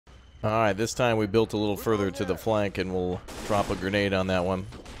Alright, this time we built a little further to the flank and we'll drop a grenade on that one.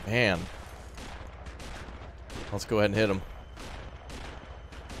 Man. Let's go ahead and hit him.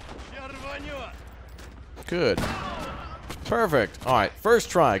 Good. Perfect. Alright,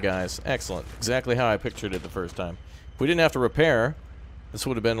 first try, guys. Excellent. Exactly how I pictured it the first time. If we didn't have to repair, this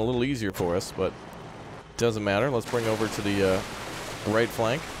would have been a little easier for us, but it doesn't matter. Let's bring over to the right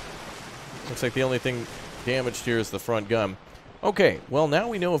flank. Looks like the only thing damaged here is the front gun. Okay, well now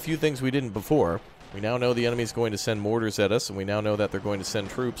we know a few things we didn't before. We now know the enemy's going to send mortars at us, and we now know that they're going to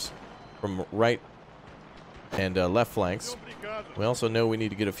send troops from right and left flanks. We also know we need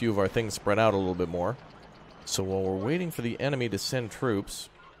to get a few of our things spread out a little bit more. So while we're waiting for the enemy to send troops...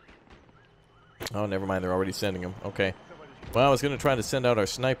 Oh, never mind, they're already sending them. Okay. Well, I was going to try to send out our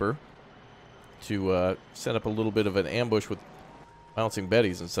sniper to set up a little bit of an ambush with bouncing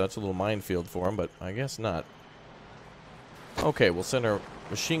Bettys and such, a little minefield for him, but I guess not. Okay, we'll send our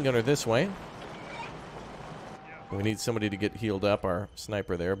machine gunner this way. We need somebody to get healed up, our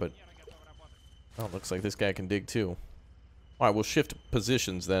sniper there, but... Oh, it looks like this guy can dig too. Alright, we'll shift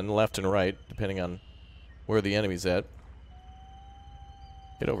positions then, left and right, depending on where the enemy's at.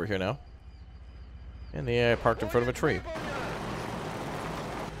 Get over here now. And the AI parked in front of a tree.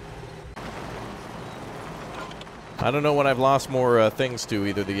 I don't know what I've lost more things to,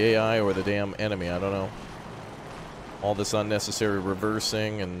 either the AI or the damn enemy, I don't know. All this unnecessary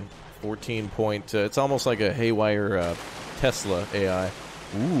reversing and 14 point... it's almost like a haywire Tesla AI.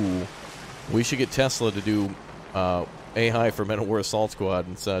 Ooh. We should get Tesla to do AI for Men at War Assault Squad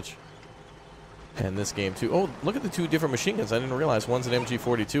and such. And this game too. Oh, look at the two different machine guns. I didn't realize one's an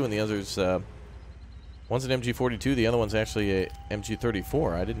MG42 and the other's... one's an MG42, the other one's actually a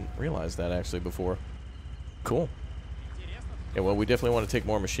MG34. I didn't realize that actually before. Cool. Yeah, well, we definitely want to take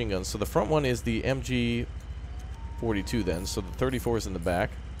more machine guns. So the front one is the MG... 42 then, so the 34 is in the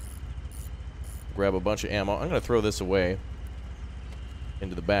back. Grab a bunch of ammo. I'm going to throw this away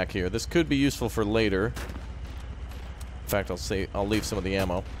into the back here. This could be useful for later. In fact, I'll leave some of the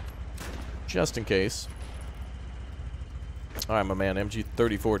ammo just in case. All right, my man,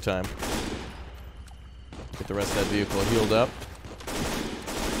 MG34 time. Get the rest of that vehicle healed up.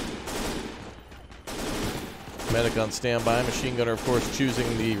 Medic on standby. Machine gunner, of course,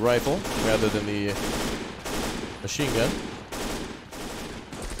 choosing the rifle rather than the machine gun.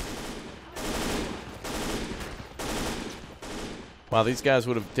 Wow, these guys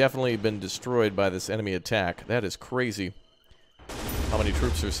would have definitely been destroyed by this enemy attack. That is crazy how many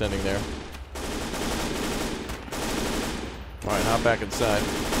troops are sending there. Alright, hop back inside.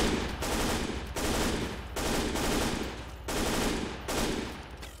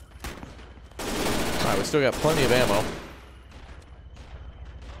 Alright, we still got plenty of ammo.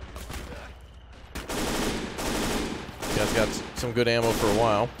 Guys got some good ammo for a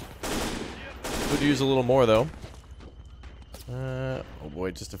while. Could use a little more though. Oh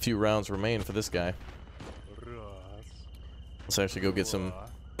boy, just a few rounds remain for this guy. Let's actually go get some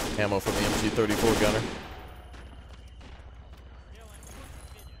ammo from the MG34 gunner.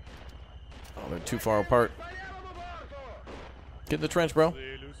 Oh, they're too far apart. Get in the trench, bro.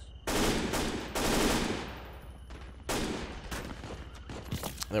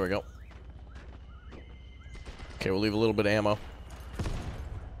 There we go. Okay, we'll leave a little bit of ammo.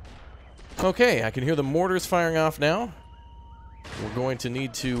 Okay, I can hear the mortars firing off now. We're going to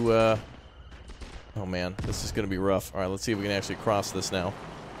need to... oh man, this is going to be rough. Alright, let's see if we can actually cross this now.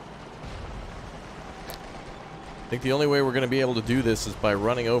 I think the only way we're going to be able to do this is by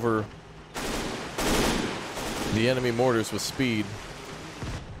running over the enemy mortars with speed.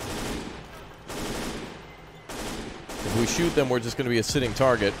 If we shoot them, we're just going to be a sitting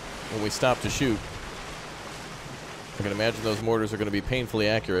target when we stop to shoot. I can imagine those mortars are going to be painfully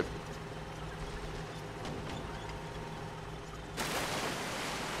accurate.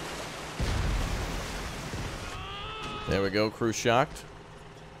 There we go, crew shocked.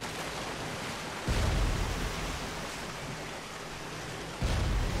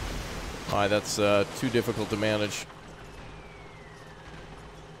 Alright, that's too difficult to manage.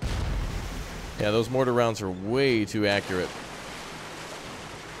 Yeah, those mortar rounds are way too accurate.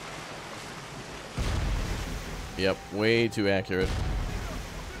 Yep, way too accurate.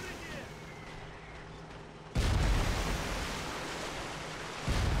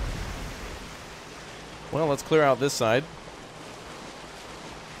 Well, let's clear out this side.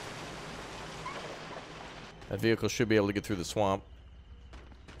 That vehicle should be able to get through the swamp.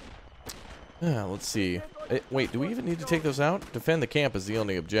 Let's see. Wait, do we even need to take those out? Defend the camp is the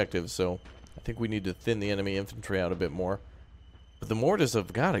only objective, so I think we need to thin the enemy infantry out a bit more. But the mortars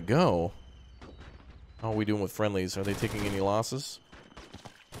have got to go. How are we doing with friendlies? Are they taking any losses?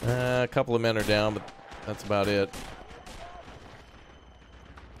 A couple of men are down, but that's about it.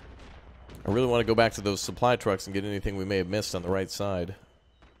 I really want to go back to those supply trucks and get anything we may have missed on the right side.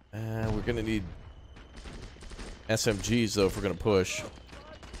 We're going to need SMGs, though, if we're going to push.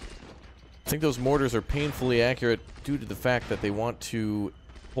 I think those mortars are painfully accurate due to the fact that they want to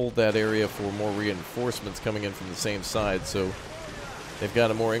hold that area for more reinforcements coming in from the same side, so they've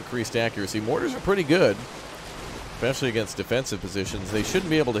got a more increased accuracy. Mortars are pretty good, especially against defensive positions. They shouldn't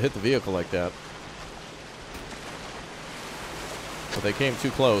be able to hit the vehicle like that. But they came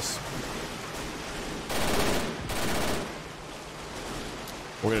too close.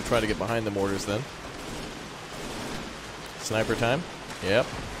 We're going to try to get behind the mortars then. Sniper time. Yep.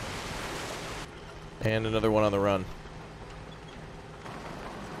 And another one on the run.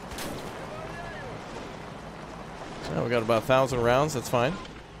 Oh, we got about 1,000 rounds. That's fine.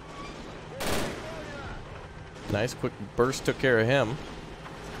 Nice quick burst took care of him.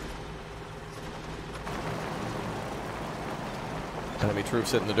 Enemy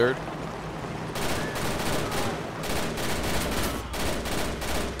troops hitting the dirt.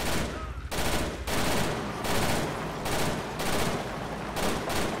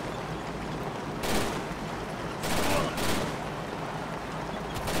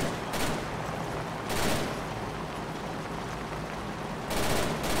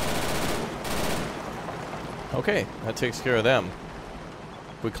 Okay, that takes care of them.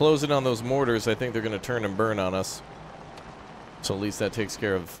 If we close it on those mortars, I think they're going to turn and burn on us. So at least that takes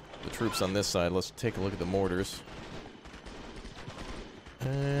care of the troops on this side. Let's take a look at the mortars.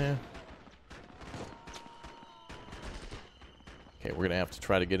 Okay, we're going to have to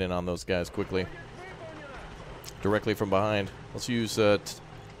try to get in on those guys quickly. Directly from behind. Let's use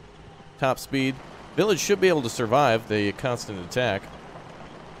top speed. Village should be able to survive the constant attack.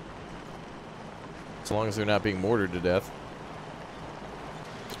 As long as they're not being mortared to death.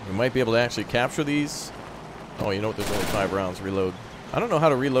 We might be able to actually capture these. Oh, you know what? There's only 5 rounds. Reload. I don't know how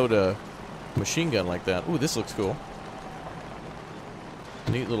to reload a machine gun like that. Ooh, this looks cool.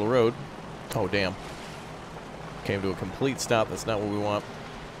 Neat little road. Oh, damn. Came to a complete stop. That's not what we want.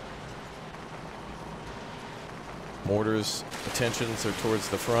 Mortars' attentions are towards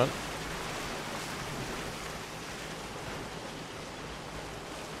the front.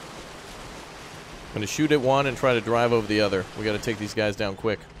 I'm going to shoot at one and try to drive over the other. We got to take these guys down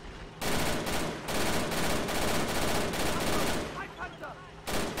quick.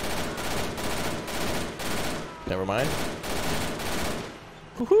 Never mind.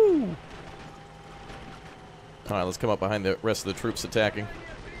 Woohoo! Alright, let's come up behind the rest of the troops attacking.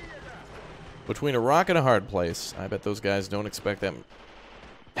 Between a rock and a hard place. I bet those guys don't expect that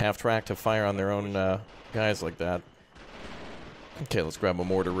half-track to fire on their own guys like that. Okay, let's grab a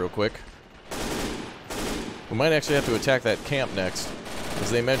mortar real quick. We might actually have to attack that camp next,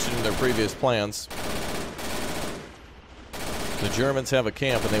 as they mentioned in their previous plans. The Germans have a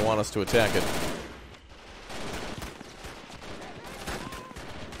camp and they want us to attack it.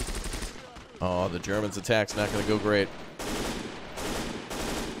 Oh, the Germans' attack's not going to go great.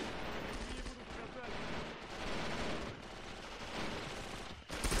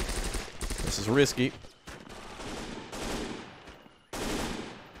 This is risky.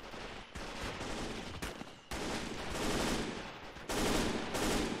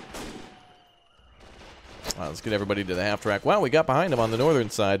 Let's get everybody to the half track. Wow, we got behind them on the northern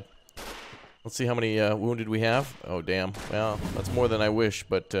side. Let's see how many wounded we have. Oh, damn. Well, that's more than I wish,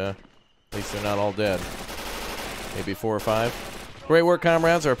 but at least they're not all dead. Maybe 4 or 5. Great work,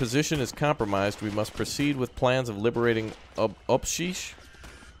 comrades. Our position is compromised. We must proceed with plans of liberating Upshish,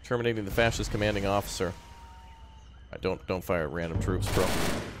 terminating the fascist commanding officer. Don't fire at random troops, bro.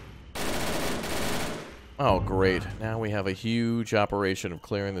 Oh, great. Now we have a huge operation of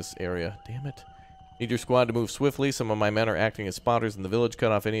clearing this area. Damn it. Need your squad to move swiftly. Some of my men are acting as spotters in the village.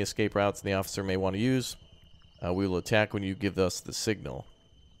 Cut off any escape routes the officer may want to use. We will attack when you give us the signal.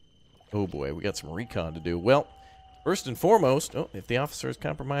 Oh boy, we got some recon to do. Well, first and foremost, if the officer is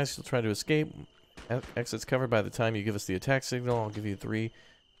compromised, he'll try to escape. Exit's covered by the time you give us the attack signal. I'll give you 3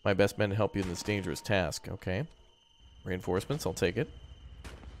 my best men to help you in this dangerous task. Okay. Reinforcements, I'll take it.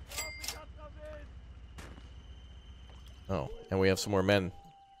 Oh, and we have some more men.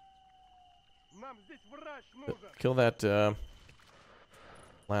 Kill that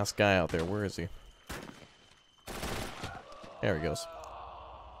last guy out there. Where is he? There he goes.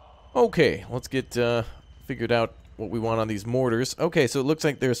 Okay, let's get figured out what we want on these mortars. Okay, so it looks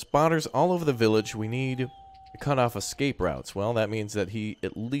like there's spotters all over the village. We need to cut off escape routes. Well, that means that he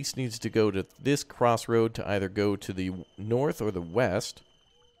at least needs to go to this crossroad to either go to the north or the west.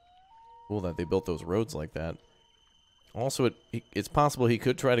 Cool that they built those roads like that. Also, it's possible he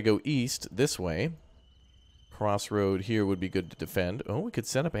could try to go east this way. Crossroad here would be good to defend. Oh, we could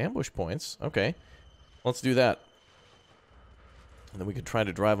set up ambush points. Okay. Let's do that. And then we could try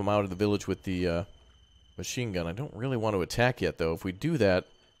to drive him out of the village with the machine gun. I don't really want to attack yet, though. If we do that,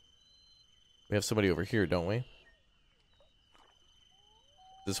 we have somebody over here, don't we?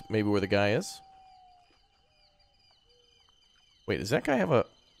 This maybe where the guy is? Wait, does that guy have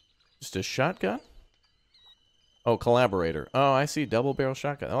just a shotgun? Oh, collaborator. Oh, I see. Double barrel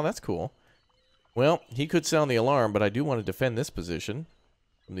shotgun. Oh, that's cool. Well, he could sound the alarm, but I do want to defend this position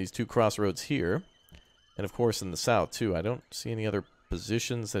from these two crossroads here. And, of course, in the south, too. I don't see any other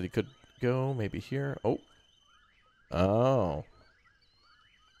positions that he could go. Maybe here. Oh. Oh.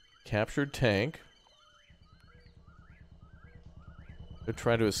 Captured tank. Could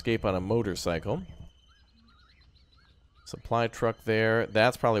try to escape on a motorcycle. Supply truck there.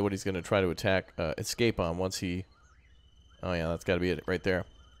 That's probably what he's going to try to escape on once he... Oh, yeah, that's got to be it right there.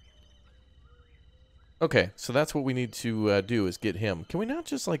 Okay, so that's what we need to do is get him. Can we not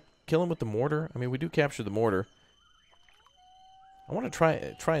just, like, kill him with the mortar? I mean, we do capture the mortar. I want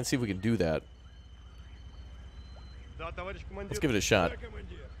to try and see if we can do that. Let's give it a shot.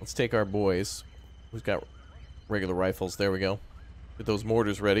 Let's take our boys. Who's got regular rifles? There we go. Get those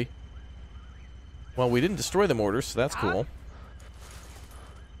mortars ready. Well, we didn't destroy the mortars, so that's cool.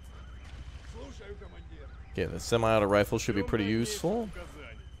 Okay, the semi-auto rifle should be pretty useful.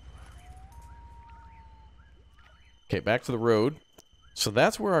 Okay, back to the road. So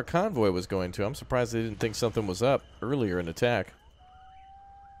that's where our convoy was going to. I'm surprised they didn't think something was up earlier in attack.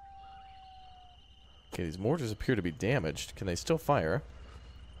 Okay, these mortars appear to be damaged. Can they still fire?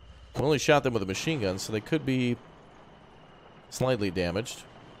 We only shot them with a machine gun, so they could be slightly damaged.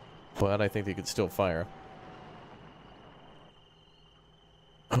 But I think they could still fire.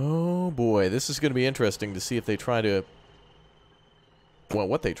 Oh boy, this is going to be interesting to see if they try to... Well,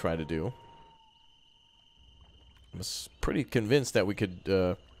 what they try to do. I'm pretty convinced that we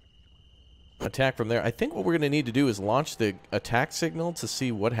could attack from there. I think what we're going to need to do is launch the attack signal to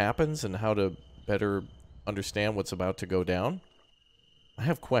see what happens and how to better understand what's about to go down. I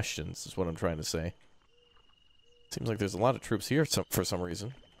have questions, is what I'm trying to say. Seems like there's a lot of troops here for some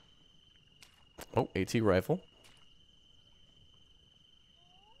reason. Oh, AT rifle.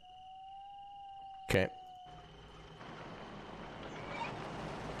 Okay.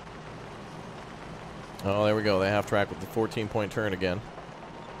 Oh, there we go. They half track with the 14-point turn again.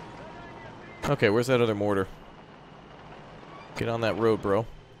 Okay, where's that other mortar? Get on that road, bro.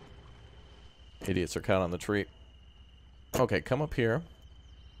 Idiots are caught on the tree. Okay, come up here.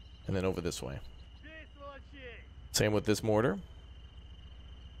 And then over this way. Same with this mortar.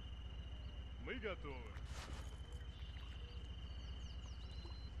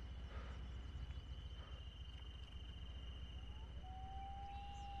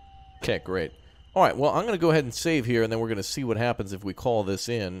 Okay, great. Alright, well, I'm going to go ahead and save here, and then we're going to see what happens if we call this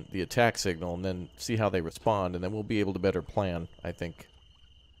in, the attack signal, and then see how they respond, and then we'll be able to better plan, I think.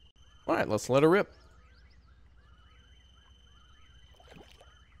 Alright, let's let her rip.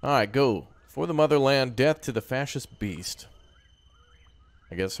 Alright, go. For the Motherland, death to the fascist beast.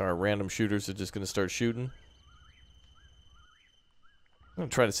 I guess our random shooters are just going to start shooting. I'm going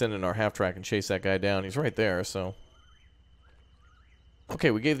to try to send in our half-track and chase that guy down. He's right there, so... Okay,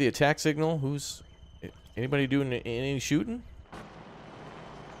 we gave the attack signal. Who's... Anybody doing any shooting?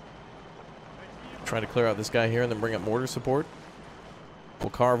 Try to clear out this guy here and then bring up mortar support. We'll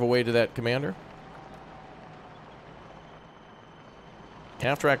carve away to that commander.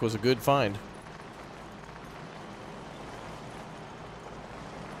 Half-track was a good find.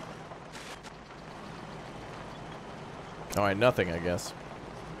 Alright, nothing, I guess.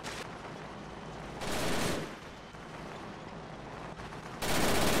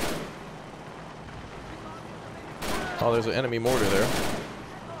 Oh, there's an enemy mortar there.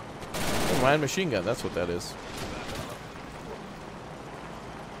 Oh, mine machine gun, that's what that is.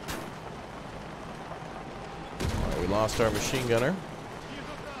 Alright, we lost our machine gunner.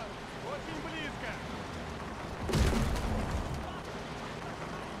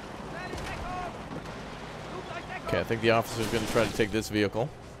 Okay, I think the officer's going to try to take this vehicle.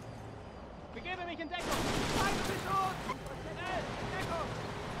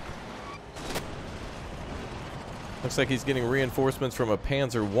 Looks like he's getting reinforcements from a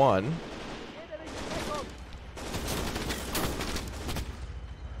Panzer I.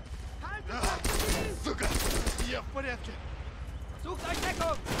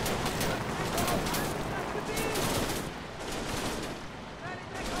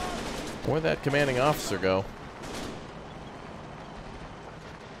 Where'd that commanding officer go?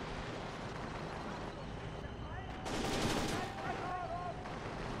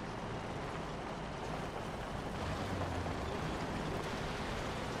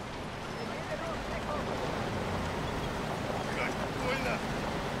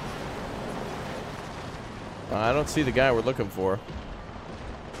 I don't see the guy we're looking for.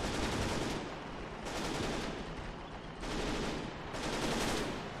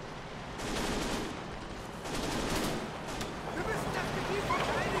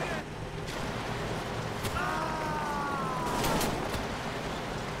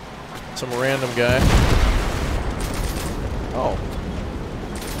 Some random guy. Oh.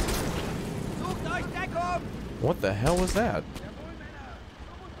 What the hell was that?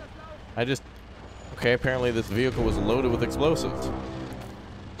 Okay, apparently this vehicle was loaded with explosives.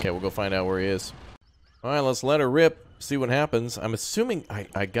 Okay, we'll go find out where he is. Alright, let's let her rip, see what happens. I'm assuming,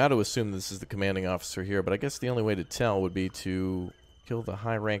 I gotta assume this is the commanding officer here, but I guess the only way to tell would be to kill the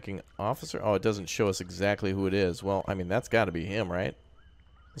high-ranking officer. Oh, it doesn't show us exactly who it is. Well, I mean, that's gotta be him, right?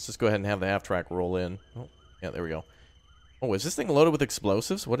 Let's just go ahead and have the half-track roll in. Oh, yeah, there we go. Oh, is this thing loaded with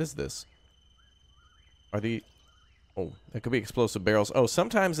explosives? What is this? Are the... Oh, that could be explosive barrels. Oh,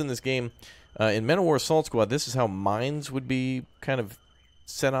 sometimes in this game, in Men of War Assault Squad, this is how mines would be kind of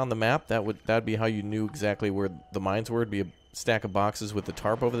set on the map. That'd be how you knew exactly where the mines were. It'd be a stack of boxes with the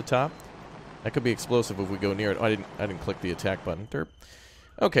tarp over the top. That could be explosive if we go near it. Oh, I didn't click the attack button. Derp.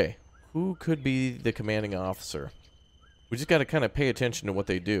 Okay, who could be the commanding officer? We just got to kind of pay attention to what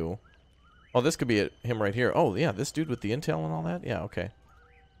they do. Oh, this could be him right here. Oh, yeah, this dude with the intel and all that? Yeah, okay.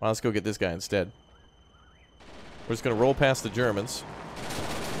 Well, let's go get this guy instead. We're just going to roll past the Germans.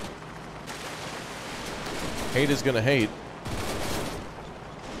 Hate is going to hate.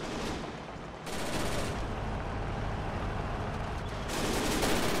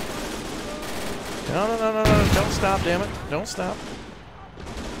 No. Don't stop, damn it. Don't stop.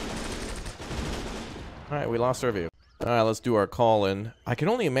 Alright, we lost our vehicle. Alright, let's do our call in. I can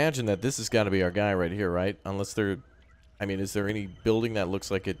only imagine that this has got to be our guy right here, right? Unless they're... I mean, is there any building that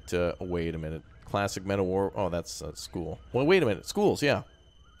looks like it... oh, wait a minute. Classic Men of War... Oh, that's school. Well, wait a minute. Schools, yeah.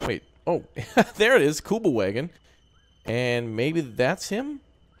 Wait. Oh, there it is. Kuba wagon. And maybe that's him?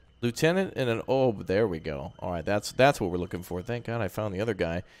 Lieutenant and an... Oh, there we go. Alright, that's what we're looking for. Thank God I found the other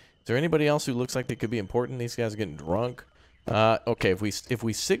guy. Is there anybody else who looks like they could be important? These guys are getting drunk. Okay, if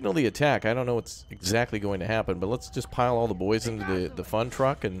we signal the attack, I don't know what's exactly going to happen, but let's just pile all the boys into the fun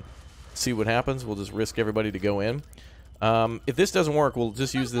truck and see what happens. We'll just risk everybody to go in. If this doesn't work, we'll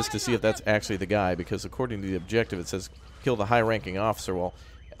just use this to see if that's actually the guy, because according to the objective, it says kill the high-ranking officer. Well,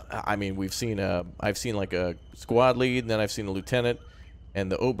 I mean, I've seen like a squad lead, and then I've seen a lieutenant,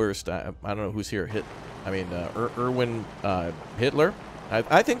 and the Oberst. I don't know who's here. Erwin Hitler.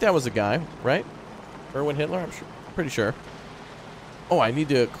 I think that was a guy, right? Erwin Hitler. I'm pretty sure. Oh, I need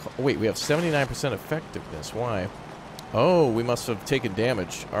to... Wait, we have 79% effectiveness. Why? Oh, we must have taken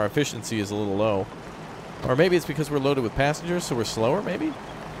damage. Our efficiency is a little low. Or maybe it's because we're loaded with passengers, so we're slower, maybe?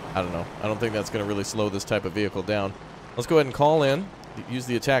 I don't know. I don't think that's going to really slow this type of vehicle down. Let's go ahead and call in. Use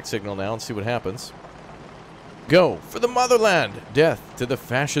the attack signal now and see what happens. Go for the Motherland! Death to the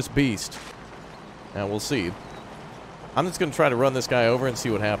fascist beast. Now, we'll see. I'm just going to try to run this guy over and see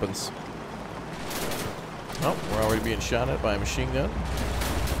what happens. Oh, we're already being shot at by a machine gun.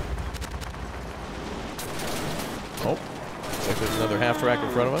 Oh, looks like there's another half-track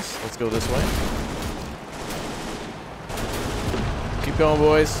in front of us. Let's go this way. Keep going,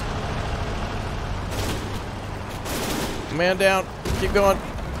 boys. Man down. Keep going.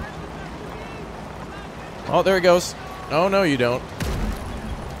 Oh, there he goes. Oh, no, you don't.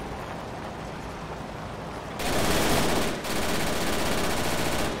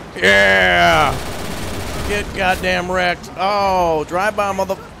 Yeah! Get goddamn wrecked. Oh, drive-by,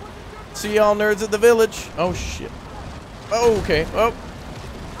 mother... See y'all nerds at the village. Oh, shit. Oh, okay. Oh.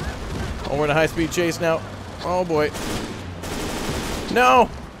 Oh, we're in a high-speed chase now. Oh, boy. No!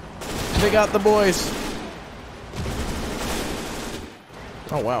 They got the boys.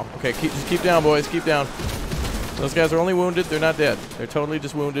 Oh, wow. Okay, just keep down, boys. Keep down. Those guys are only wounded. They're not dead. They're totally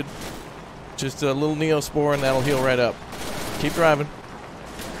just wounded. Just a little Neospore, and that'll heal right up. Keep driving.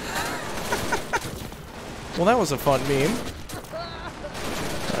 Well, that was a fun meme.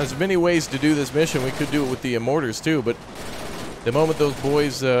 There's many ways to do this mission. We could do it with the mortars, too, but the moment those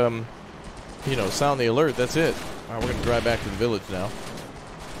boys, you know, sound the alert, that's it. All right, we're going to drive back to the village now.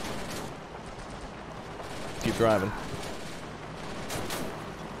 Keep driving.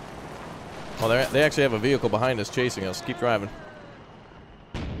 Oh, they actually have a vehicle behind us chasing us. Keep driving.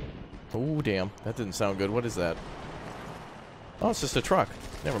 Oh, damn. That didn't sound good. What is that? Oh, it's just a truck.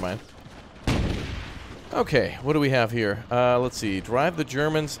 Never mind. Okay, what do we have here? Let's see. Drive the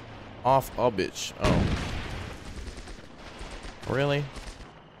Germans off Obich. Oh. Really?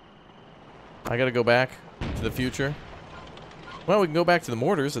 I gotta go back to the future? Well, we can go back to the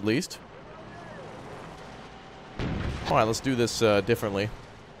mortars, at least. Alright, let's do this differently.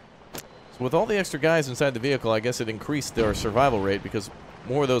 So With all the extra guys inside the vehicle, I guess it increased our survival rate because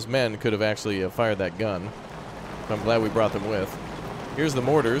more of those men could have actually fired that gun. So I'm glad we brought them with. Here's the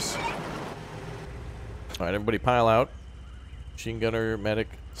mortars. All right, everybody pile out. Machine gunner, medic,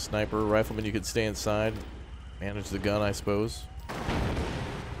 sniper, rifleman, you could stay inside. Manage the gun, I suppose.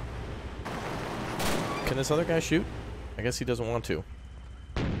 Can this other guy shoot? I guess he doesn't want to.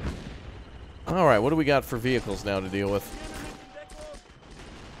 All right, what do we got for vehicles now to deal with?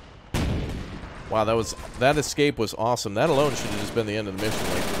 Wow, that escape was awesome. That alone should have just been the end of the mission.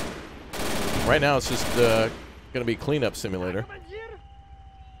 Like, right now, it's just going to be cleanup simulator.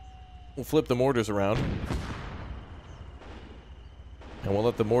 We'll flip the mortars around. And we'll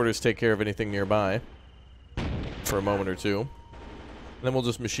let the mortars take care of anything nearby for a moment or two. And then we'll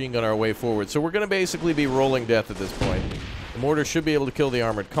just machine gun our way forward. So we're going to basically be rolling death at this point. The mortar should be able to kill the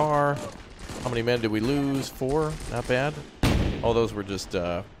armored car. How many men did we lose? 4? Not bad. Oh, those were just...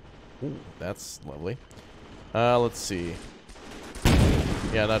 Ooh, that's lovely. Let's see.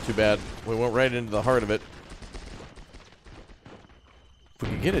 Yeah, not too bad. We went right into the heart of it. If we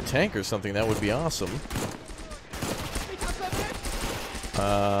could get a tank or something, that would be awesome.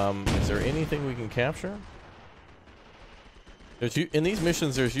 Is there anything we can capture? In these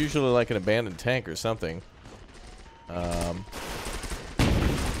missions, there's usually like an abandoned tank or something. Is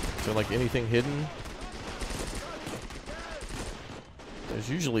there like anything hidden? There's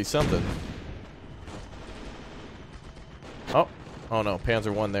usually something. Oh. Oh no,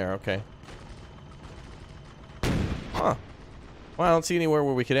 Panzer 1 there, okay. Huh. Well, I don't see anywhere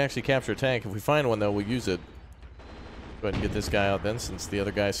where we could actually capture a tank. If we find one, though, we'll use it. Go ahead and get this guy out then, since the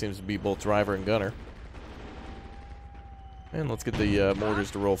other guy seems to be both driver and gunner. And let's get the mortars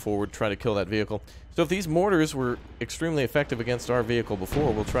to roll forward, try to kill that vehicle. So if these mortars were extremely effective against our vehicle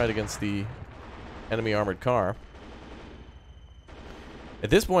before, we'll try it against the enemy armored car. At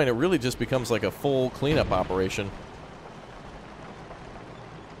this point, it really just becomes like a full cleanup operation.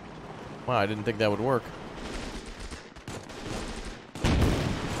 Wow, I didn't think that would work.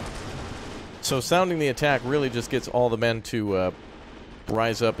 So sounding the attack really just gets all the men to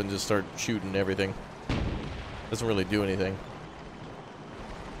rise up and just start shooting everything. Doesn't really do anything.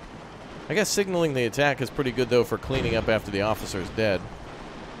 I guess signaling the attack is pretty good, though, for cleaning up after the officer is dead.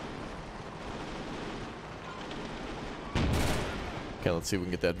 Okay, let's see if we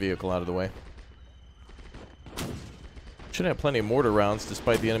can get that vehicle out of the way. Should have plenty of mortar rounds,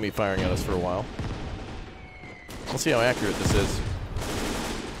 despite the enemy firing at us for a while. We'll see how accurate this is.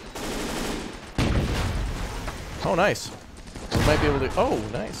 Oh, nice. We might be able to... Oh,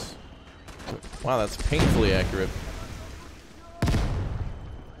 nice. Wow, that's painfully accurate.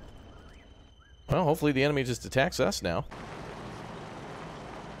 Well, hopefully the enemy just attacks us now.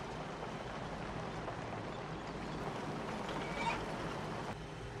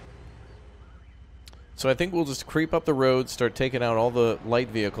 So I think we'll just creep up the road, start taking out all the light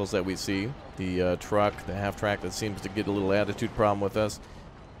vehicles that we see. The truck, the half-track that seems to get a little attitude problem with us.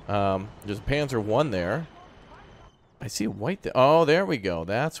 There's a Panzer 1 there. I see a white... Oh, there we go.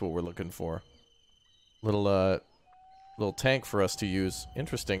 That's what we're looking for. Little tank for us to use.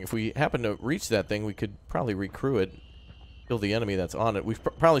 Interesting. If we happen to reach that thing, we could probably recrew it. Kill the enemy that's on it. We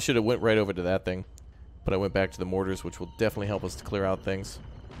probably should have went right over to that thing. But I went back to the mortars, which will definitely help us to clear out things.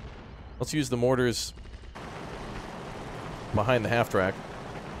 Let's use the mortars behind the half-track.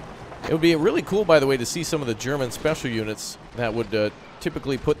 It would be really cool, by the way, to see some of the German special units that would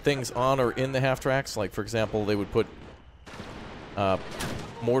typically put things on or in the half-tracks. Like, for example, they would put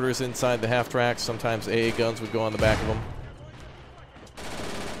mortars inside the half-tracks. Sometimes AA guns would go on the back of them.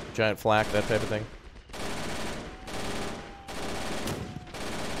 Giant flak, that type of thing.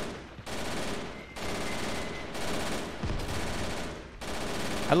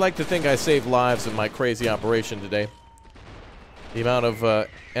 I'd like to think I saved lives in my crazy operation today. The amount of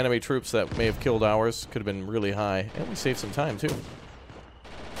enemy troops that may have killed ours could have been really high. And we saved some time, too.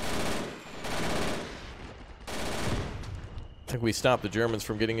 I think we stopped the Germans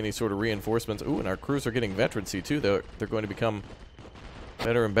from getting any sort of reinforcements. Ooh, and our crews are getting veterancy, too. They're going to become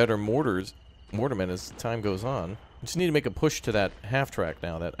better and better mortarmen as time goes on. We just need to make a push to that half-track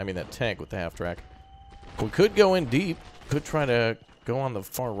now. That tank with the half-track. We could go in deep. Could try to go on the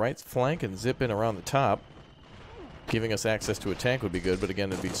far right flank and zip in around the top. Giving us access to a tank would be good, but again,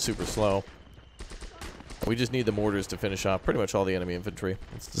 it'd be super slow. We just need the mortars to finish off pretty much all the enemy infantry.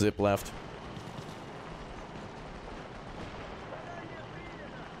 Let's zip left.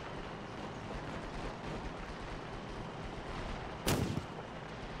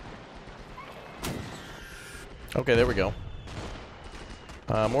 Okay, there we go.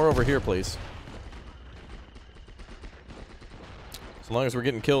 More over here, please. As long as we're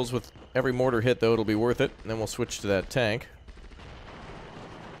getting kills with every mortar hit, though, it'll be worth it. And then we'll switch to that tank.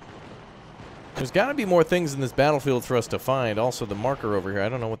 There's got to be more things in this battlefield for us to find. Also, the marker over here. I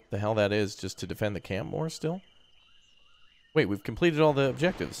don't know what the hell that is. Just to defend the camp more still? Wait, we've completed all the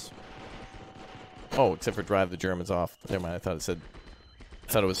objectives. Oh, except for drive the Germans off. Never mind, I thought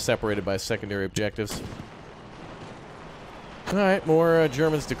it was separated by secondary objectives. Alright, more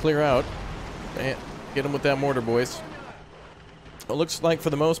Germans to clear out. Get them with that mortar, boys. It looks like, for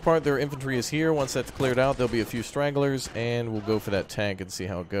the most part, their infantry is here. Once that's cleared out, there'll be a few stragglers, and we'll go for that tank and see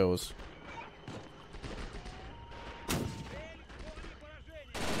how it goes.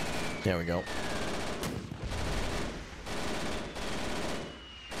 There we go.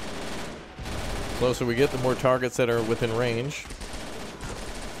 Closer we get, the more targets that are within range.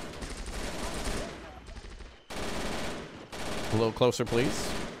 A little closer,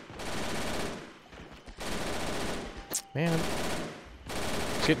 please. Man,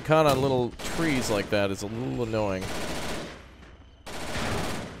 getting caught on little trees like that is a little annoying.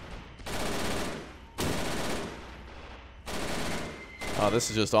 Oh, this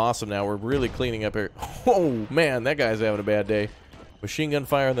is just awesome now. We're really cleaning up here. Oh, man, that guy's having a bad day. Machine gun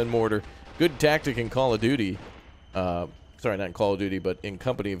fire and then mortar. Good tactic in Call of Duty. Sorry, not in Call of Duty, but in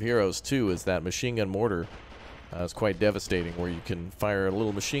Company of Heroes 2 is that machine gun mortar. It's quite devastating, where you can fire a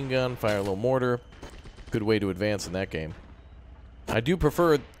little machine gun, fire a little mortar. Good way to advance in that game. I do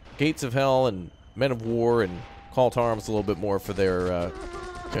prefer Gates of Hell and Men of War and Call to Arms a little bit more for their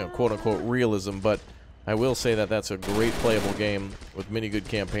quote-unquote realism, but I will say that that's a great playable game with many good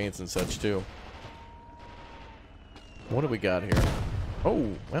campaigns and such, too. What do we got here? Oh,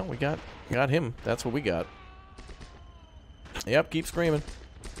 well, we got him. That's what we got. Yep, keep screaming.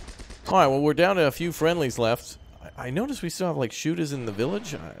 Alright, well, we're down to a few friendlies left. I noticed we still have, like, shooters in the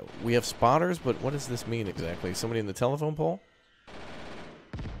village. We have spotters, but what does this mean exactly? Somebody in the telephone pole?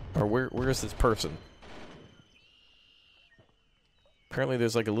 Or where is this person? Apparently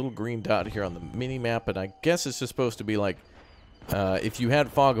there's, like, a little green dot here on the mini-map, and I guess it's just supposed to be, like, if you had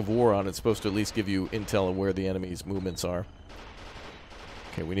Fog of War on, it's supposed to at least give you intel of where the enemy's movements are.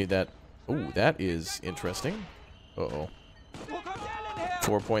 Okay, we need that. Ooh, that is interesting. Uh-oh.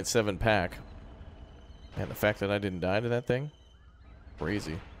 4.7 pack. And the fact that I didn't die to that thing?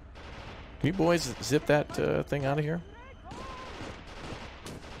 Crazy. Can you boys zip that thing out of here?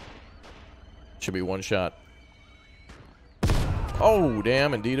 Should be one shot. Oh,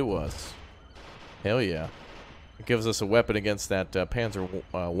 damn, indeed it was. Hell yeah. It gives us a weapon against that Panzer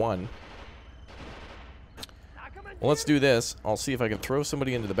 1. Well, let's do this. I'll see if I can throw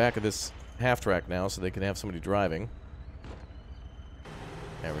somebody into the back of this half-track now so they can have somebody driving.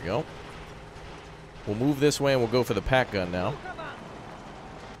 There we go. We'll move this way and we'll go for the pack gun now.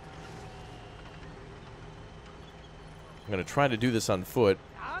 I'm going to try to do this on foot.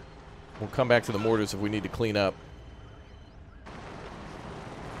 We'll come back to the mortars if we need to clean up.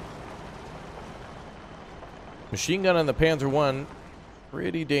 Machine gun on the Panzer 1.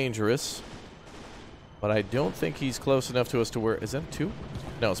 Pretty dangerous. But I don't think he's close enough to us to where... Is that a 2?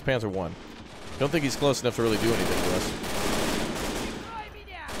 No, it's Panzer 1. Don't think he's close enough to really do anything to us.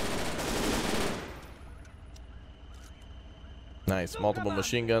 Nice. Multiple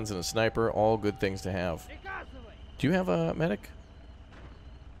machine guns and a sniper. All good things to have. Do you have a medic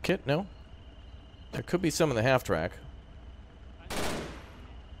kit? No? There could be some in the half-track.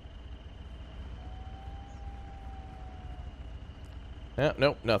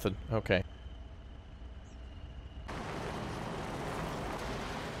 Nope, nothing. Okay.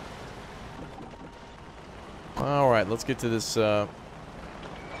 Alright, let's get to this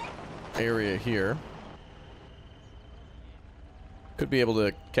area here. Could be able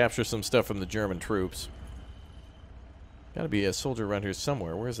to capture some stuff from the German troops. Gotta be a soldier around here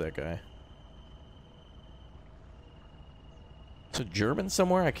somewhere. Where's that guy? Is it German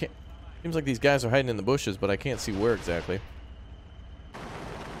somewhere? I can't... Seems like these guys are hiding in the bushes, but I can't see where exactly.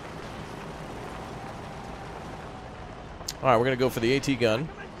 Alright, we're gonna go for the AT gun.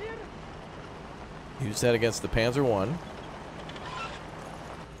 Use that against the Panzer 1.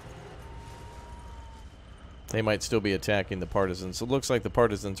 They might still be attacking the partisans. It looks like the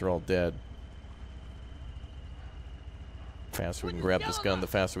partisans are all dead. The faster we can grab this gun, the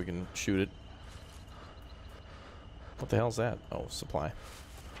faster we can shoot it. What the hell's that? Oh, supply.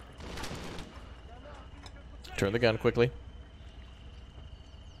 Turn the gun quickly.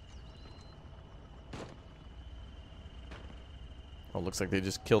 Oh, looks like they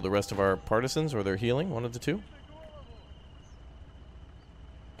just killed the rest of our partisans, or they're healing. One of the two.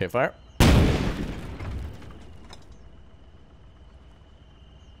 Okay, fire.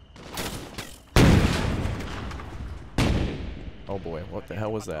 Oh boy, what the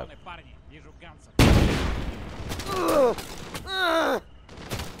hell was that?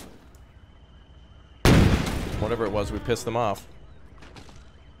 Whatever it was, we pissed them off.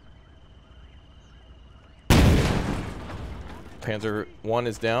 Panzer 1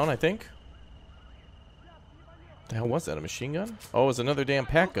 is down, I think. What the hell was that? A machine gun? Oh, it's another damn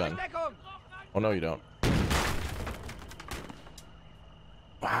pack gun. Oh, no, you don't.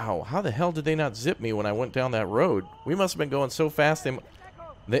 Wow, how the hell did they not zip me when I went down that road? We must have been going so fast,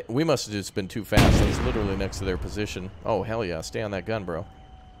 we must have just been too fast. I was literally next to their position. Oh, hell yeah, stay on that gun, bro.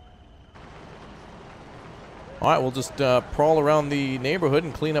 Alright, we'll just crawl around the neighborhood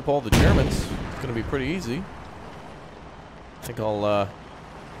and clean up all the Germans. It's going to be pretty easy. I think I'll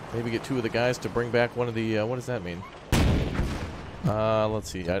maybe get 2 of the guys to bring back one of the... what does that mean? Let's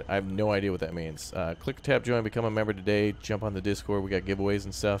see. I have no idea what that means. Click, tab, join, become a member today. Jump on the Discord. We got giveaways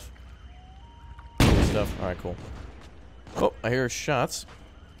and stuff. Cool stuff. Alright, cool. Oh, I hear shots.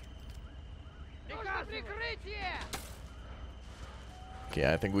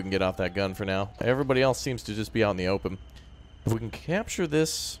 Okay, I think we can get off that gun for now. Everybody else seems to just be out in the open. If we can capture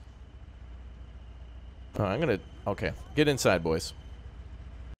this... Oh, I'm gonna... Okay, get inside, boys.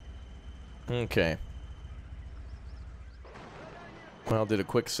 Okay. Well, did a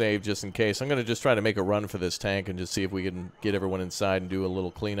quick save just in case. I'm going to just try to make a run for this tank and just see if we can get everyone inside and do a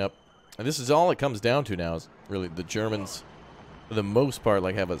little cleanup. And this is all it comes down to now is really the Germans, for the most part,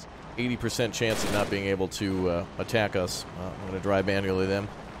 like have a 80% chance of not being able to attack us. I'm going to drive manually then.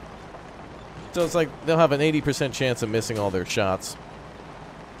 So it's like they'll have an 80% chance of missing all their shots.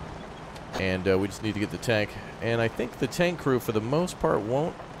 And we just need to get the tank. And I think the tank crew, for the most part,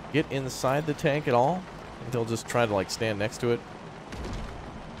 won't get inside the tank at all. They'll just try to, like, stand next to it.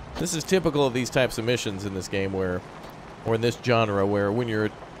 This is typical of these types of missions in this game or in this genre, where when you're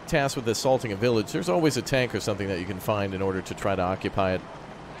tasked with assaulting a village, there's always a tank or something that you can find in order to try to occupy it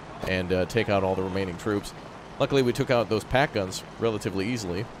and take out all the remaining troops. Luckily, we took out those pack guns relatively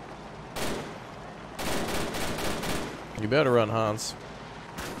easily. You better run, Hans.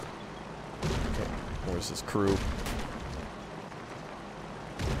 Okay, where's this crew?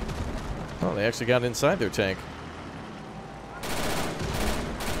 Oh, they actually got inside their tank.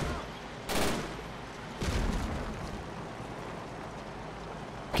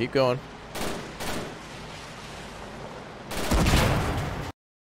 Keep going.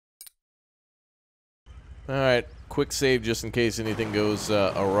 Alright, quick save just in case anything goes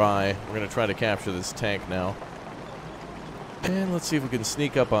awry. We're going to try to capture this tank now. And let's see if we can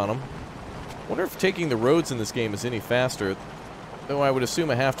sneak up on them. Wonder if taking the roads in this game is any faster. Though I would assume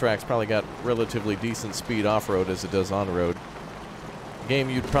a half-track's probably got relatively decent speed off-road as it does on-road. The game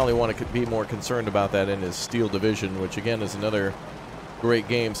you'd probably want to be more concerned about that in is Steel Division, which again is another great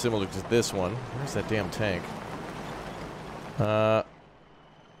game similar to this one. Where's that damn tank?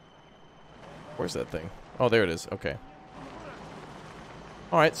 Where's that thing? Oh, there it is. Okay.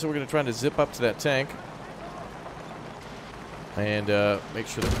 Alright, so we're going to try to zip up to that tank. And make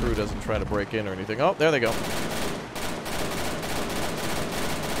sure the crew doesn't try to break in or anything. Oh, there they go.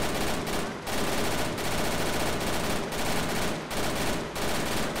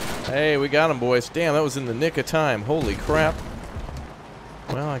 Hey, we got him, boys. Damn, that was in the nick of time. Holy crap.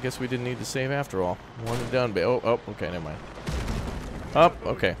 Well, I guess we didn't need to save after all. One and done. Oh, okay, never mind. Oh,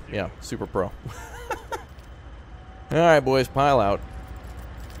 okay. Yeah, super pro. Alright, boys, pile out.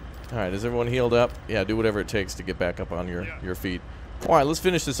 Alright, is everyone healed up? Yeah, do whatever it takes to get back up on your feet. Alright, let's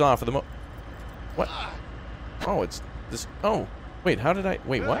finish this off for the What? Oh, it's this... Oh, wait, how did I...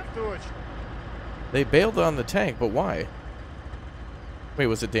 Wait, what? They bailed on the tank, but why? Wait,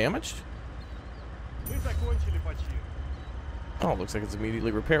 was it damaged? Oh, looks like it's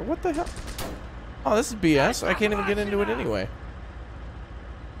immediately repaired. What the hell? Oh, this is BS. I can't even get into it anyway.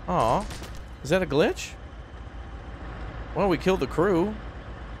 Aw. Is that a glitch? Well, we killed the crew.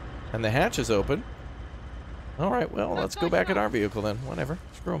 And the hatch is open. Alright, well, let's go back in our vehicle then. Whatever.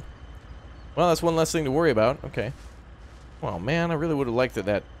 Screw 'em. Well, that's one less thing to worry about. Okay. Well, man, I really would have liked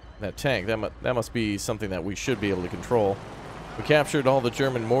that tank. That must be something that we should be able to control. We captured all the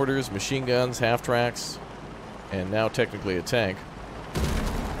German mortars, machine guns, half-tracks, and now technically a tank.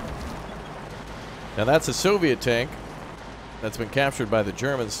 Now that's a Soviet tank that's been captured by the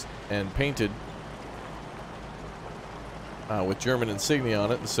Germans and painted with German insignia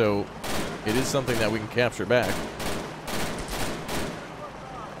on it, and so it is something that we can capture back.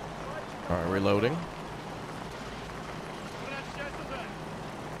 Alright, reloading.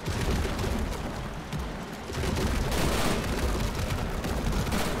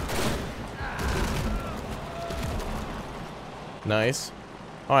 Nice.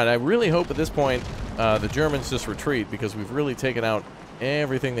 Alright, I really hope at this point the Germans just retreat because we've really taken out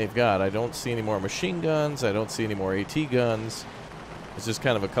everything they've got. I don't see any more machine guns. I don't see any more AT guns. It's just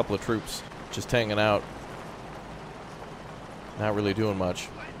kind of a couple of troops just hanging out. Not really doing much.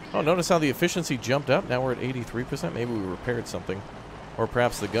 Oh, notice how the efficiency jumped up? Now we're at 83%. Maybe we repaired something. Or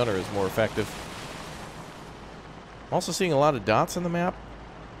perhaps the gunner is more effective. I'm also seeing a lot of dots on the map,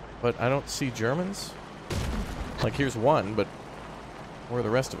 but I don't see Germans. Like, here's one, but where are the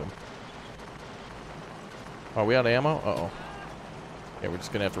rest of them? Are we out of ammo? Uh-oh. Yeah, we're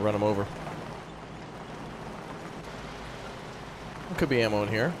just going to have to run them over. There could be ammo in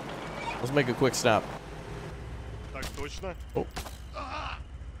here. Let's make a quick stop. Oh.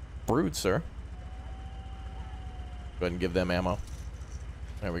 Rude, sir. Go ahead and give them ammo.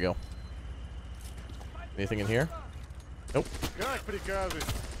 There we go. Anything in here? Nope.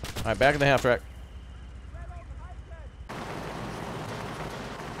 Alright, back in the half track.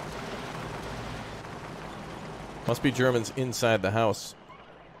 Must be Germans inside the house.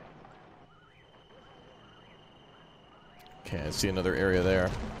 Okay, I see another area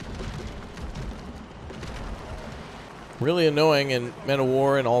there. Really annoying in Men of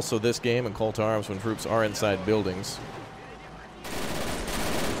War and also this game and Call to Arms when troops are inside buildings.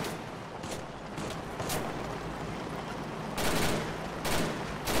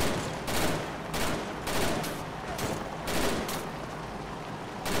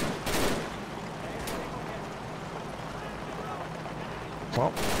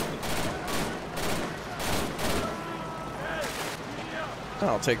 Well,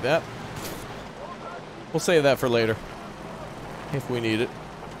 I'll take that. We'll save that for later, if we need it.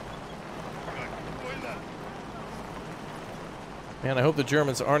 Man, I hope the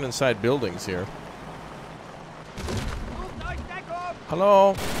Germans aren't inside buildings here.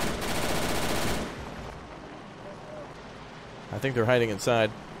 Hello? I think they're hiding inside.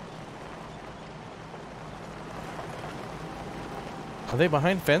 Are they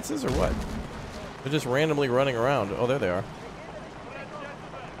behind fences or what? They're just randomly running around. Oh, there they are.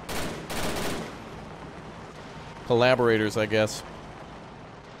 Collaborators, I guess.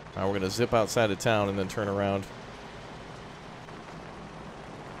 We're going to zip outside of town and then turn around.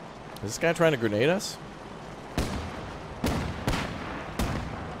 Is this guy trying to grenade us?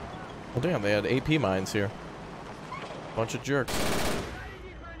 Well, damn, they had AP mines here. Bunch of jerks.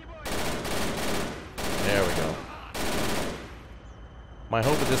 There we go. My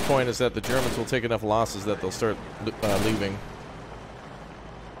hope at this point is that the Germans will take enough losses that they'll start leaving.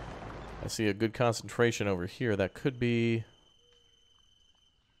 I see a good concentration over here. That could be...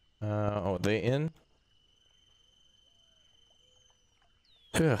 oh, are they in?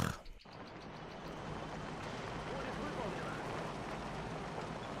 Ugh.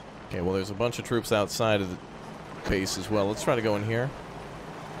 Okay, well, there's a bunch of troops outside of the base as well. Let's try to go in here.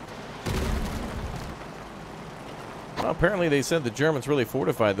 Well, apparently they said the Germans really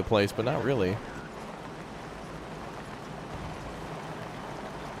fortified the place, but not really.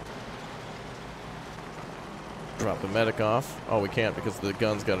 Drop the medic off. Oh, we can't because the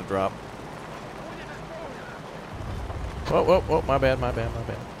gun's got to drop. Whoa, whoa, whoa, my bad, my bad, my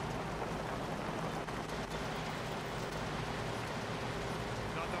bad.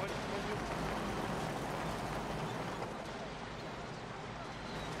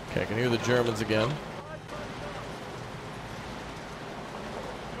 Okay, I can hear the Germans again.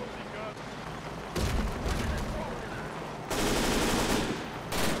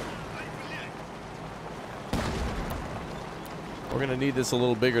 We're going to need this a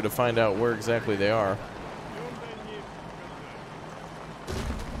little bigger to find out where exactly they are.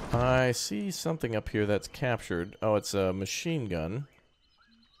 I see something up here that's captured. Oh, it's a machine gun.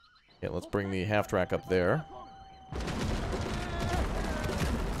 Yeah, let's bring the half-track up there.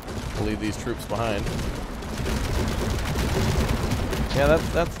 We'll leave these troops behind. Yeah,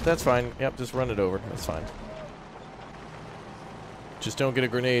 that's fine. Yep, just run it over. That's fine. Just don't get a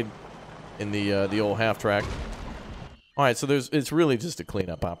grenade in the old half-track. All right, so it's really just a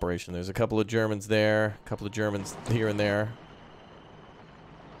cleanup operation. There's a couple of Germans there, a couple of Germans here and there.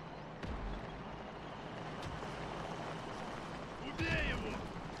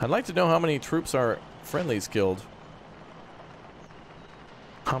 I'd like to know how many troops our friendlies killed.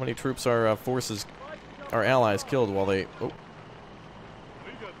 How many troops our forces, our allies killed while they... Oh.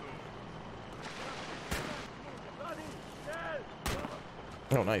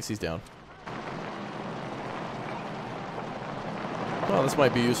 Oh, nice, he's down. Well, this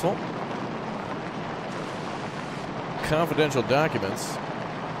might be useful. Confidential documents.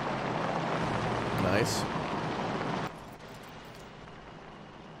 Nice.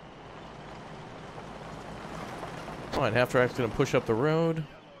 Alright, half-track's gonna push up the road.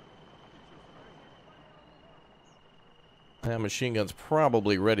 That machine gun's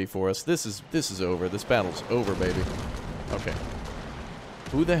probably ready for us. This is over. This battle's over, baby. Okay.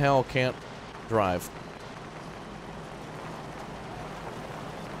 Who the hell can't drive?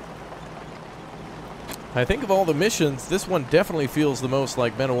 I think of all the missions, this one definitely feels the most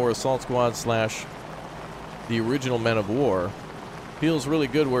like Men of War Assault Squad / the original Men of War. Feels really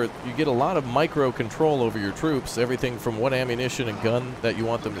good where you get a lot of micro control over your troops. Everything from what ammunition and gun that you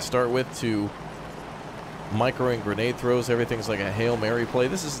want them to start with to micro and grenade throws. Everything's like a Hail Mary play.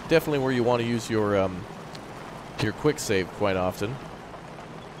 This is definitely where you want to use your quick save quite often.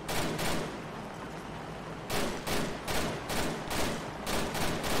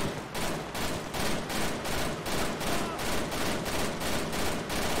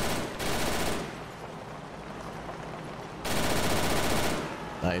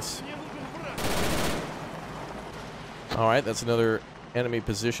 Nice. Alright, that's another enemy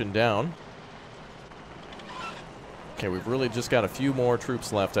position down. Okay, we've really just got a few more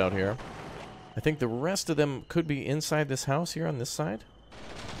troops left out here. I think the rest of them could be inside this house here on this side.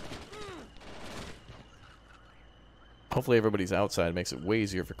 Hopefully everybody's outside. It makes it way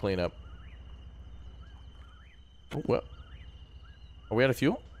easier for cleanup. Oh, well. Are we out of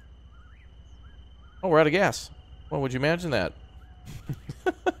fuel? Oh, we're out of gas. Well, would you imagine that?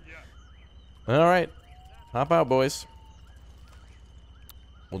 Alright. Hop out, boys.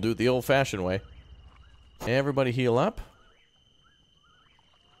 We'll do it the old-fashioned way. Everybody heal up.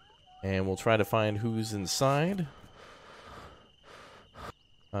 And we'll try to find who's inside.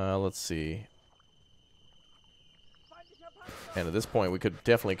 Let's see. And at this point, we could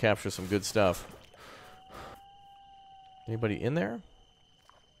definitely capture some good stuff. Anybody in there?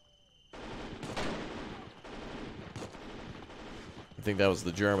 I think that was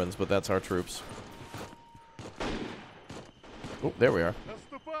the Germans, but that's our troops. Oh, there we are.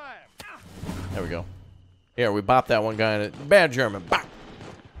 There we go. Here, we bopped that one guy in it. Bad German. Bop!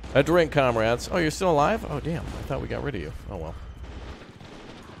 A drink, comrades. Oh, you're still alive? Oh, damn. I thought we got rid of you. Oh, well.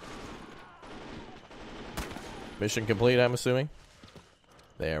 Mission complete, I'm assuming.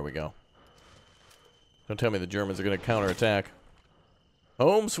 There we go. Don't tell me the Germans are going to counterattack.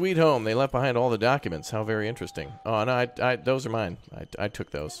 Home sweet home. They left behind all the documents. How very interesting. Oh, no, those are mine. I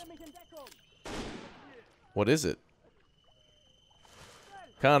took those. What is it?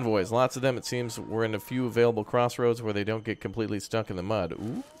 Convoys. Lots of them, it seems. We're in a few available crossroads where they don't get completely stuck in the mud.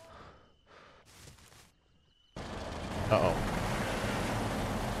 Ooh. Uh-oh.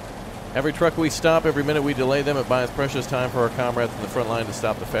 Every truck we stop, every minute we delay them, it buys precious time for our comrades in the front line to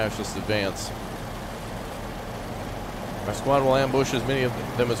stop the fascist advance. Our squad will ambush as many of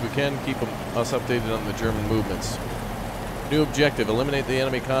them as we can, keep us updated on the German movements. New objective, eliminate the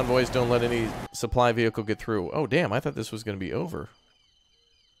enemy convoys, don't let any supply vehicle get through. Oh, damn, I thought this was going to be over.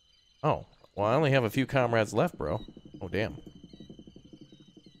 Oh, well, I only have a few comrades left, bro. Oh, damn.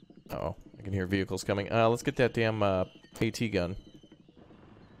 Uh-oh, I can hear vehicles coming. Let's get that damn AT gun.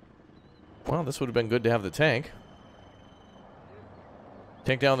 Well, this would have been good to have the tank.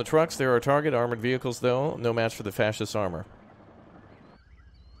 Take down the trucks. They're our target. Armored vehicles, though. No match for the fascist armor.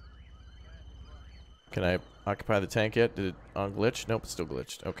 Can I occupy the tank yet? Did it unglitch? Nope, it's still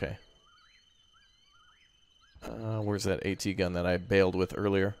glitched. Okay. Where's that AT gun that I bailed with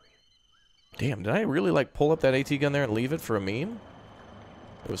earlier? Damn, did I really, like, pull up that AT gun there and leave it for a meme?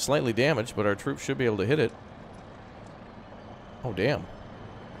 It was slightly damaged, but our troops should be able to hit it. Oh, damn.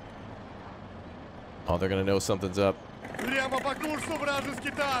 Oh, they're gonna know something's up.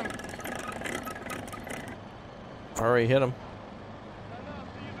 Already hit him.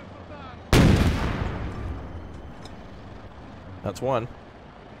 That's one.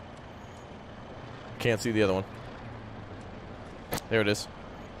 Can't see the other one. There it is.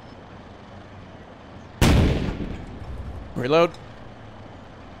 Reload.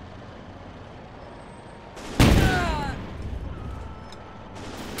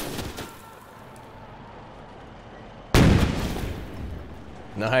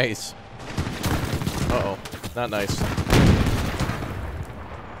 Nice. Uh-oh. Not nice.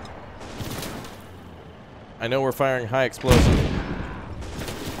 I know we're firing high explosive.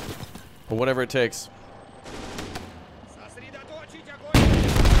 But whatever it takes.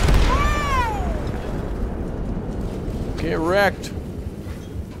 Get wrecked.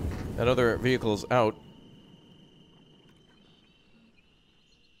 That other vehicle's out.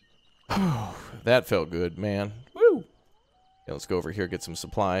 That felt good, man. Woo! Okay, let's go over here, get some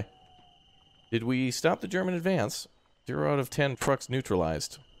supply. Did we stop the German advance? 0 out of 10 trucks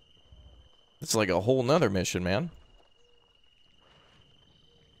neutralized. It's like a whole nother mission, man.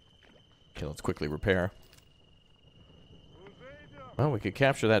 Okay, let's quickly repair. Well, we could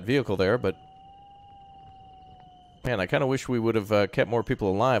capture that vehicle there, but Man, I kind of wish we would have kept more people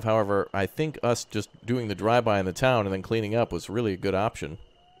alive. However, I think us just doing the drive-by in the town and then cleaning up was really a good option.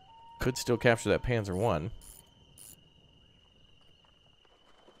 Could still capture that Panzer 1.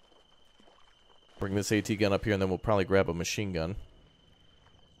 Bring this AT gun up here, and then we'll probably grab a machine gun.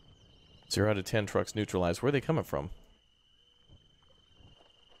 0 out of 10 trucks neutralized. Where are they coming from?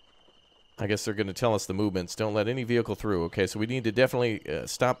 I guess they're going to tell us the movements. Don't let any vehicle through. Okay, so we need to definitely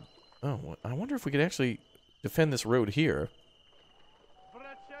stop. Oh, I wonder if we could actually defend this road here.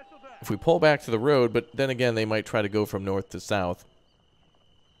 If we pull back to the road, but then again, they might try to go from north to south.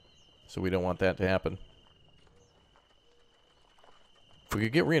 So we don't want that to happen. If we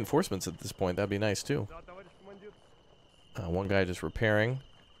could get reinforcements at this point, that'd be nice too. One guy just repairing.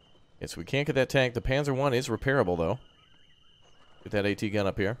 Yes, we can't get that tank. The Panzer 1 is repairable, though. Get that AT gun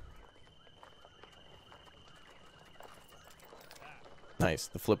up here. Nice.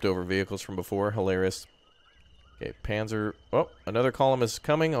 The flipped over vehicles from before. Hilarious. Okay, Panzer. Oh, another column is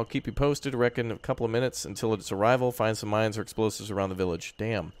coming. I'll keep you posted. Reckon a couple of minutes until its arrival. Find some mines or explosives around the village.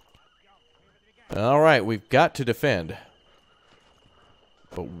 Damn. Alright, we've got to defend.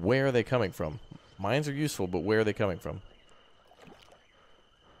 But where are they coming from? Mines are useful, but where are they coming from?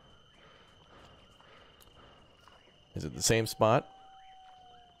 Is it the same spot?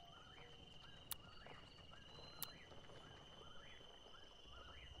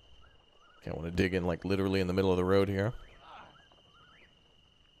 Okay, I want to dig in like literally in the middle of the road here.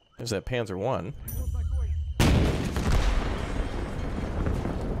 There's that Panzer 1.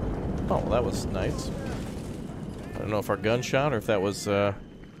 Oh, well, that was nice. I don't know if our gun shot or if that was, must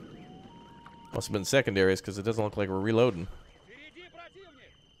have been secondaries because it doesn't look like we're reloading.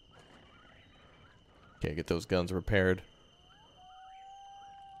 Okay, get those guns repaired.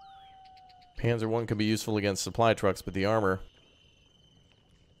 Panzer 1 can be useful against supply trucks, but the armor,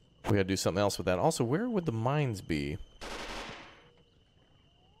 we gotta do something else with that. Also, where would the mines be?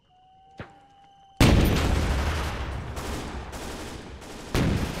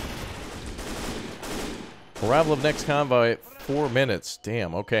 Arrival of next convoy, 4 minutes.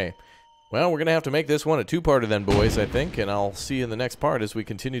 Damn, okay. Well, we're going to have to make this one a two-parter then, boys, I think. And I'll see you in the next part as we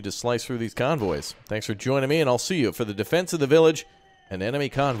continue to slice through these convoys. Thanks for joining me, and I'll see you for the defense of the village and enemy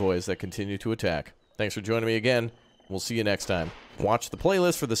convoys that continue to attack. Thanks for joining me again. We'll see you next time. Watch the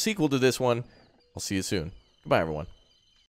playlist for the sequel to this one. I'll see you soon. Goodbye, everyone.